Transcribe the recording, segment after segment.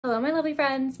Hello, my lovely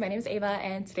friends. My name is Ava,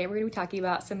 and today we're going to be talking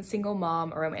about some single mom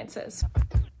romances.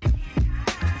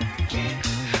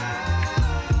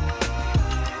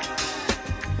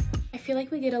 I feel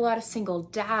like we get a lot of single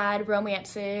dad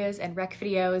romances and rec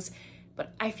videos,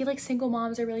 but I feel like single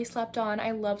moms are really slept on.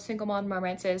 I love single mom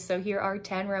romances, so here are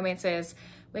 10 romances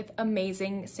with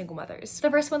amazing single mothers. The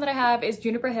first one that I have is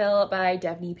Juniper Hill by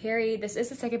Devney Perry. This is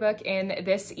the second book in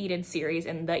this Eden series,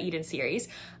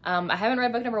 I haven't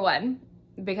read book number 1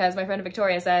 because my friend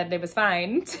Victoria said it was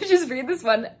fine to just read this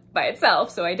one by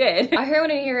itself, so I did. Our heroine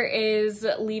in here is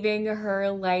leaving her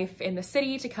life in the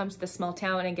city to come to the small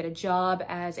town and get a job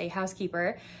as a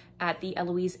housekeeper at the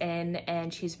Eloise Inn,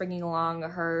 and she's bringing along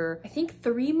her, I think,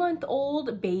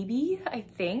 3-month-old baby, I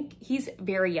think. He's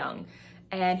very young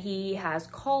and he has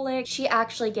colic. She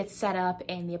actually gets set up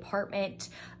in the apartment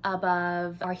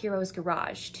above our hero's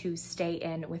garage to stay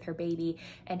in with her baby,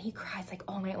 and he cries like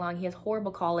all night long. He has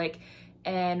horrible colic.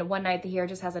 And one night the hero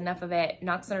just has enough of it,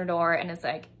 knocks on her door, and is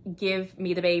like, give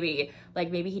me the baby.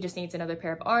 Like, maybe he just needs another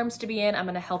pair of arms to be in. I'm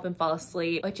gonna help him fall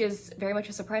asleep, which is very much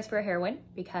a surprise for our heroine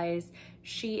because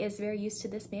she is very used to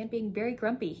this man being very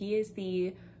grumpy. He is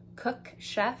the cook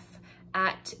chef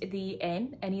at the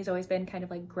inn, and he's always been kind of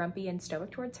like grumpy and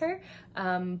stoic towards her,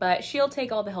 but she'll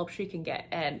take all the help she can get,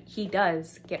 and he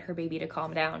does get her baby to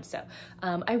calm down. So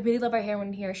I really love our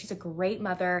heroine here. She's a great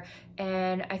mother,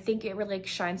 and I think it really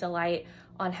shines a light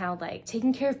on how like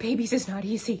taking care of babies is not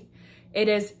easy. It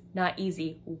is not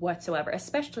easy whatsoever,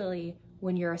 especially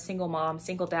when you're a single mom,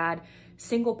 single dad,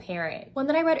 single parent. One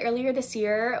that I read earlier this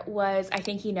year was I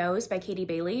Think He Knows by Katie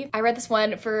Bailey. I read this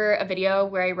one for a video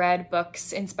where I read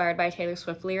books inspired by Taylor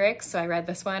Swift lyrics, so I read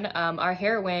this one. Our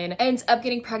heroine ends up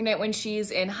getting pregnant when she's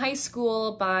in high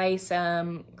school by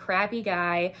some crappy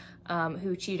guy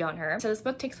who cheated on her. So this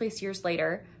book takes place years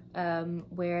later,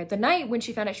 where the night when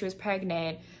she found out she was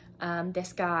pregnant,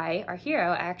 this guy, our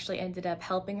hero, actually ended up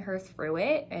helping her through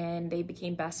it, and they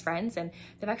became best friends, and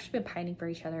they've actually been pining for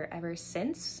each other ever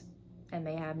since, and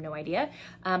they have no idea.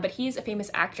 But he's a famous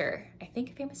actor. I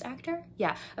think a famous actor?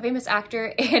 Yeah, a famous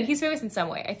actor, and he's famous in some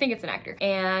way. I think it's an actor.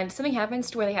 And something happens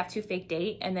to where they have to fake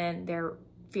date, and then their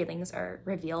feelings are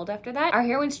revealed after that. Our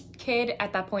heroine's kid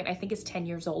at that point, I think, is 10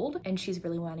 years old, and she's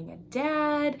really wanting a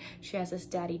dad. She has this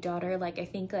daddy daughter, like, I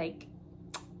think, like,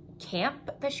 camp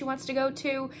that she wants to go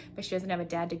to, but she doesn't have a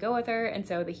dad to go with her, and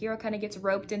so the hero kind of gets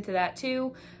roped into that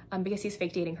too, because he's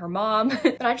fake dating her mom.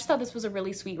 But I just thought this was a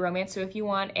really sweet romance, so if you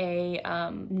want a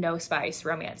no spice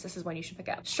romance, this is one you should pick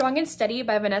up. Strong and Steady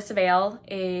by Vanessa Vale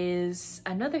is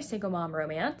another single mom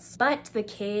romance, but the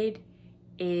kid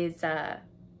is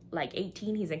like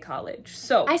 18, he's in college.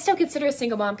 So I still consider a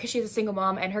single mom because she's a single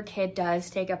mom, and her kid does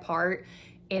take a part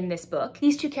in this book.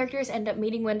 These two characters end up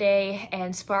meeting one day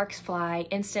and sparks fly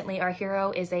instantly. Our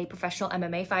hero is a professional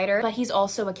MMA fighter, but he's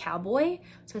also a cowboy.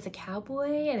 So it's a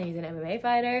cowboy and then he's an MMA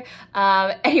fighter.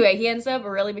 Anyway, he ends up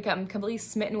really becoming completely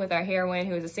smitten with our heroine,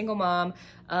 who is a single mom,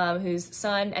 whose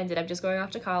son ended up just going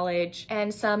off to college,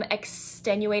 and some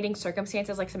extenuating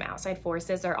circumstances, like some outside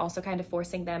forces, are also kind of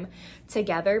forcing them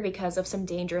together because of some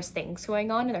dangerous things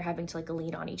going on, and they're having to like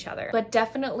lean on each other. But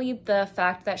definitely the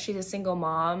fact that she's a single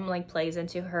mom like plays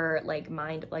into her like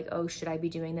mind of like, oh, should I be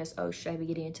doing this? Oh, should I be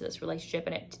getting into this relationship?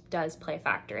 And it does play a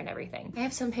factor in everything. I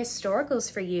have some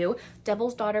historicals for you.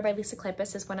 Devil's Daughter by Lisa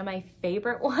Kleypas is one of my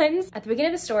favorite ones. At the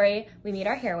beginning of the story, we meet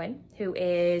our heroine, who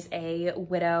is a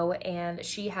widow, and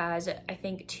she has, I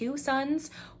think, 2 sons.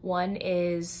 One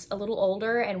is a little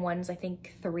older and one's, I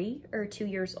think, 3 or 2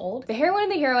 years old. The heroine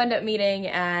and the hero end up meeting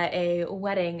at a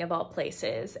wedding of all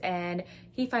places, and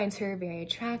he finds her very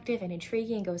attractive and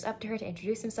intriguing and goes up to her to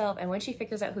introduce himself, and when she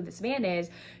figures out who this man is,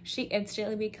 she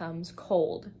instantly becomes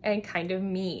cold and kind of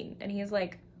mean, and he's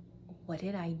like, what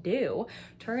did I do?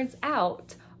 Turns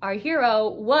out our hero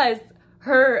was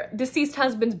her deceased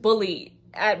husband's bully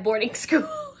at boarding school.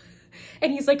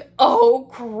 And he's like, oh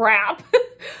crap.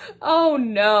 Oh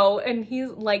no. And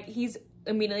he's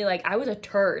immediately like, I was a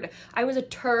turd. I was a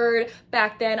turd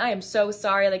back then. I am so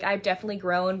sorry. Like, I've definitely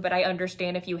grown, but I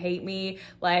understand if you hate me.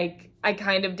 Like, I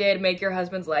kind of did make your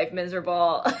husband's life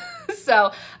miserable.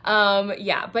 So,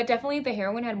 yeah, but definitely the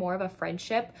heroine had more of a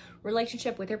friendship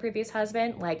relationship with her previous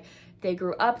husband. Like, they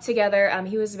grew up together.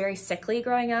 He was very sickly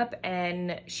growing up,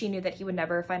 and she knew that he would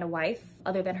never find a wife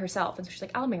other than herself. And so she's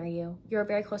like, I'll marry you. You're a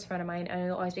very close friend of mine, and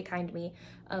you'll always be kind to me.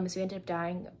 So he ended up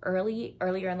dying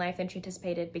earlier in life than she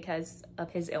anticipated because of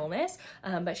his illness.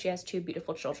 But she has 2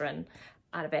 beautiful children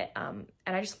out of it. And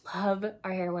I just love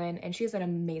our heroine, and she's an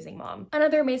amazing mom.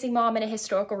 Another amazing mom in a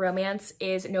historical romance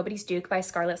is Nobody's Duke by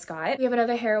Scarlett Scott. We have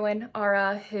another heroine,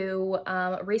 Ara, who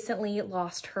recently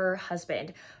lost her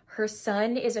husband. Her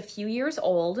son is a few years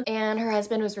old and her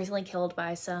husband was recently killed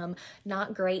by some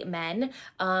not great men.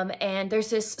 And there's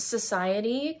this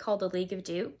society called the League of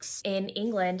Dukes in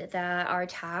England that are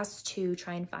tasked to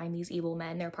try and find these evil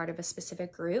men. They're part of a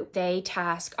specific group. They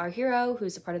task our hero,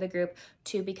 who's a part of the group,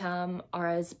 to become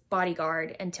Ara's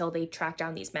bodyguard until they track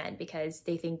down these men because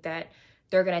they think that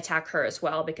they're gonna attack her as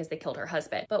well because they killed her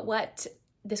husband. But what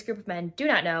this group of men do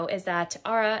not know is that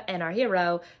Ara and our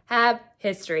hero have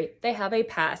history. They have a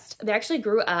past. They actually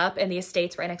grew up in the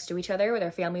estates right next to each other where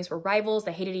their families were rivals.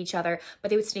 They hated each other, but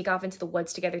they would sneak off into the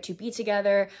woods together to be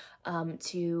together,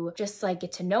 to just like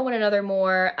get to know one another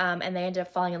more. And they ended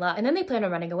up falling in love. And then they plan on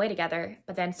running away together.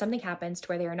 But then something happens to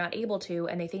where they are not able to,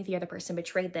 and they think the other person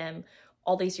betrayed them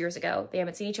all these years ago. They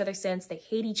haven't seen each other since. They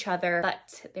hate each other,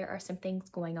 but there are some things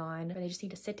going on where they just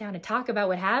need to sit down and talk about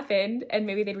what happened, and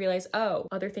maybe they'd realize, oh,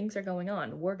 other things are going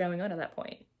on. We're going on at that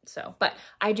point. So, but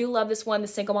I do love this one. The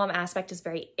single mom aspect is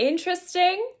very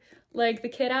interesting. Like the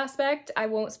kid aspect, I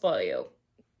won't spoil you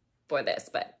for this,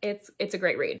 but it's a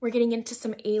great read. We're getting into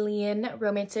some alien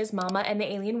romances. Mama and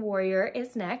the Alien Warrior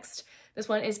is next. This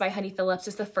one is by Honey Phillips.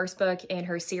 It's the first book in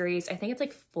her series. I think it's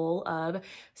like full of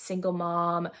single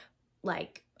mom,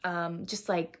 like just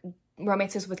like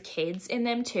romances with kids in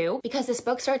them too, because this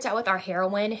book starts out with our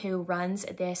heroine who runs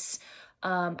this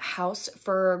house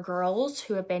for girls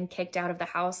who have been kicked out of the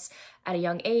house at a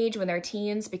young age when they're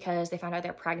teens because they found out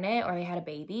they're pregnant or they had a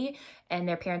baby and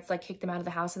their parents like kicked them out of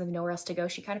the house and they have nowhere else to go.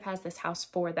 She kind of has this house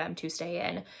for them to stay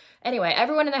in. Anyway,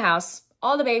 everyone in the house,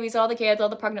 all the babies, all the kids, all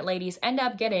the pregnant ladies end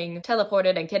up getting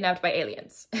teleported and kidnapped by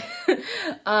aliens.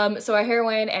 So our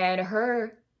heroine and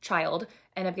her child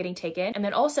end up getting taken. And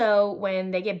then also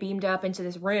when they get beamed up into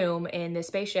this room in this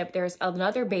spaceship, there's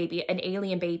another baby, an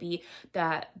alien baby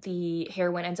that the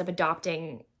heroine ends up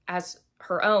adopting as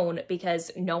her own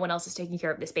because no one else is taking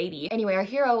care of this baby. Anyway, our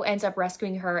hero ends up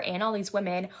rescuing her and all these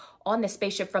women on this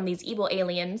spaceship from these evil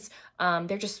aliens.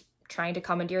 They're just trying to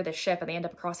commandeer the ship and they end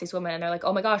up across these women and they're like,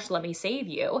 oh my gosh, let me save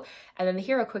you. And then the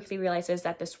hero quickly realizes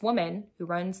that this woman who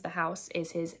runs the house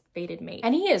is his fated mate.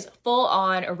 And he is full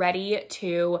on ready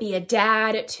to be a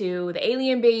dad to the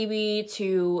alien baby,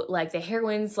 to like the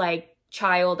heroine's like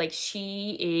child. Like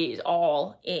she is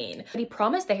all in. But he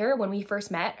promised the hero when we first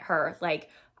met her, like,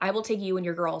 I will take you and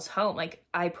your girls home. Like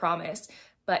I promise.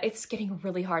 But it's getting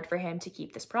really hard for him to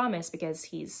keep this promise because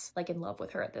he's like in love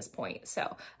with her at this point.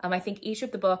 So I think each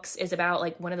of the books is about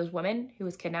like one of those women who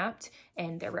was kidnapped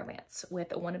and their romance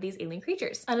with one of these alien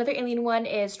creatures. Another alien one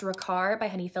is Drakkar by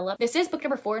Honey Phillips. This is book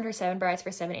number 4 in her 7 Brides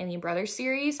for 7 Alien Brothers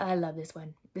series. I love this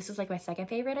one. This is like my second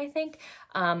favorite, I think.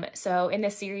 So in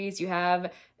this series, you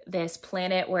have this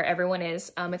planet where everyone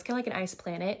is, it's kind of like an ice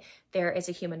planet. There is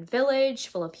a human village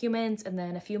full of humans, and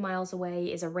then a few miles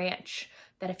away is a ranch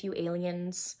that a few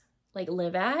aliens like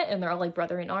live at, and they're all like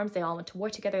brother in arms. They all went to war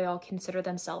together. They all consider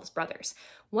themselves brothers.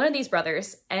 One of these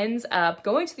brothers ends up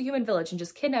going to the human village and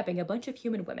just kidnapping a bunch of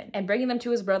human women and bringing them to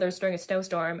his brothers during a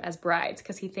snowstorm as brides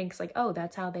because he thinks like, oh,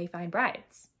 that's how they find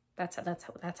brides.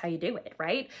 That's how you do it,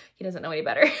 right? He doesn't know any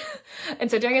better. And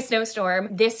so during a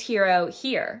snowstorm, this hero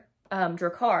here,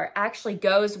 Drakkar, actually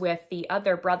goes with the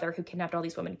other brother who kidnapped all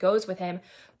these women, goes with him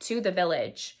to the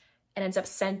village and ends up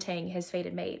scenting his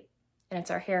fated mate. And it's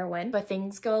our heroine. But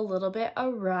things go a little bit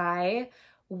awry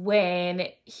when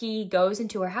he goes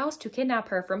into her house to kidnap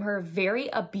her from her very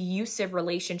abusive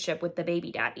relationship with the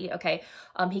baby daddy, okay?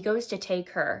 He goes to take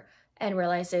her and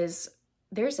realizes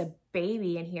there's a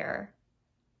baby in here.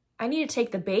 I need to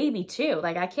take the baby too.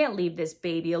 Like, I can't leave this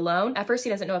baby alone. At first, he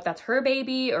doesn't know if that's her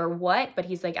baby or what, but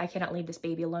he's like, I cannot leave this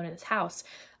baby alone in this house.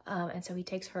 And so he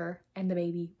takes her and the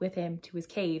baby with him to his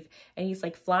cave, and he's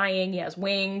like flying, he has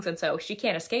wings, and so she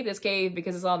can't escape this cave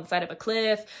because it's on the side of a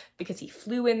cliff because he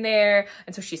flew in there,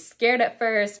 and so she's scared at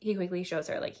first. He quickly shows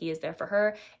her like he is there for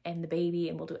her and the baby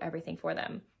and will do everything for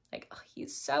them. Like, oh,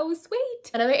 he's so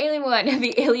sweet. Another alien one,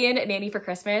 The Alien Nanny for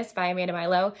Christmas by Amanda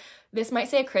Milo. This might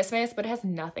say Christmas, but it has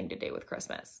nothing to do with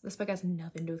Christmas. This book has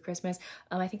nothing to do with Christmas.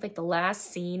 I think like the last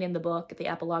scene in the book, the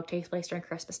epilogue, takes place during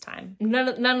Christmas time. None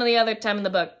of the other time in the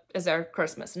book is there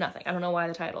Christmas, nothing. I don't know why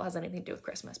the title has anything to do with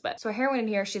Christmas, but. So our heroine in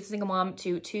here, she's a single mom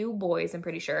to 2 boys, I'm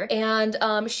pretty sure. And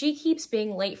she keeps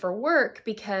being late for work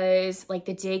because like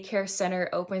the daycare center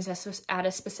opens at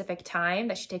a specific time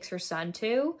that she takes her son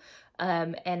to.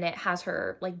 And it has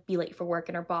her like be late for work,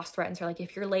 and her boss threatens her like,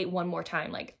 if you're late one more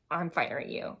time, like I'm firing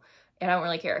you. And I don't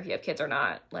really care if you have kids or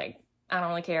not. Like, I don't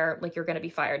really care. Like, you're going to be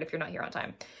fired if you're not here on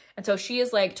time. And so she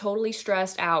is like totally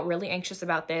stressed out, really anxious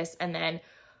about this. And then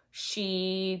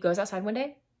she goes outside one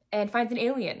day and finds an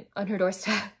alien on her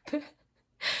doorstep.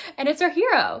 And it's her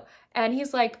hero. And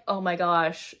he's like, oh my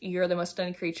gosh, you're the most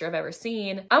stunning creature I've ever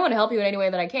seen. I want to help you in any way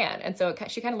that I can. And so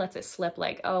she kind of lets it slip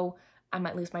like, oh, I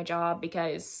might lose my job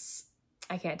because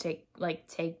I can't take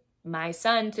my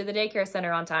son to the daycare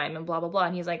center on time and blah, blah, blah.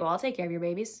 And he's like, well, I'll take care of your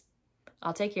babies.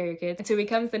 I'll take care of your kids. And so he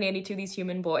becomes the nanny to these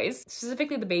human boys,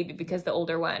 specifically the baby because the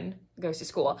older one goes to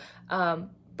school.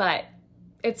 But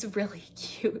it's really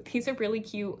cute. These are really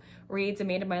cute reads.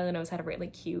 Amanda Milo knows how to write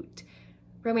like cute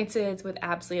romances with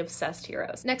absolutely obsessed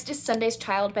heroes. Next is Sunday's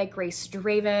Child by Grace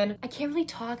Draven. I can't really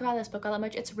talk about this book all that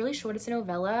much. It's really short, it's a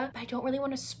novella, but I don't really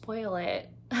want to spoil it.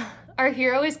 Our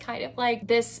hero is kind of like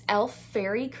this elf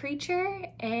fairy creature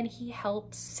and he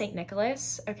helps St.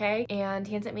 Nicholas, okay? And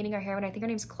he ends up meeting our heroine, I think her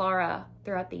name's Clara,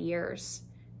 throughout the years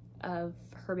of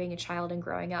her being a child and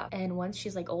growing up. And once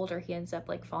she's like older, he ends up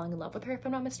like falling in love with her, if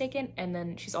I'm not mistaken. And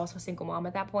then she's also a single mom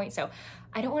at that point. So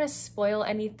I don't want to spoil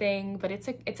anything, but it's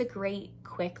a great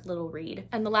quick little read.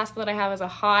 And the last one that I have is a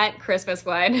hot Christmas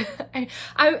one.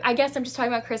 I guess I'm just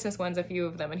talking about Christmas ones, a few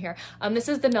of them in here. This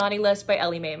is The Naughty List by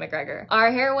Ellie Mae McGregor.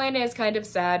 Our heroine is kind of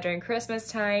sad during Christmas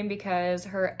time because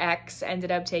her ex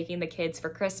ended up taking the kids for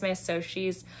Christmas, so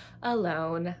she's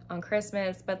alone on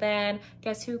Christmas. But then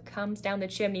guess who comes down the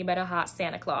chimney but a hot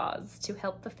Santa Claus to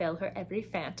help fulfill her every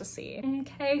fantasy.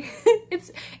 Okay.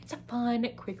 it's a fun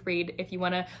quick read. If you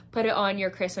want to put it on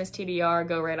your Christmas TBR,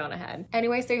 go right on ahead.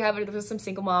 Anyways, there you have it. This was some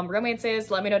single mom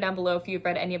romances. Let me know down below if you've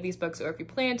read any of these books or if you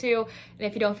plan to. And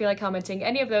if you don't feel like commenting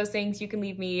any of those things, you can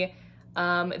leave me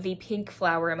the pink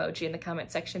flower emoji in the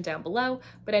comment section down below.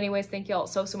 But anyways, thank you all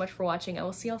so much for watching. I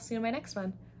will see y'all soon in my next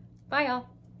one. Bye y'all.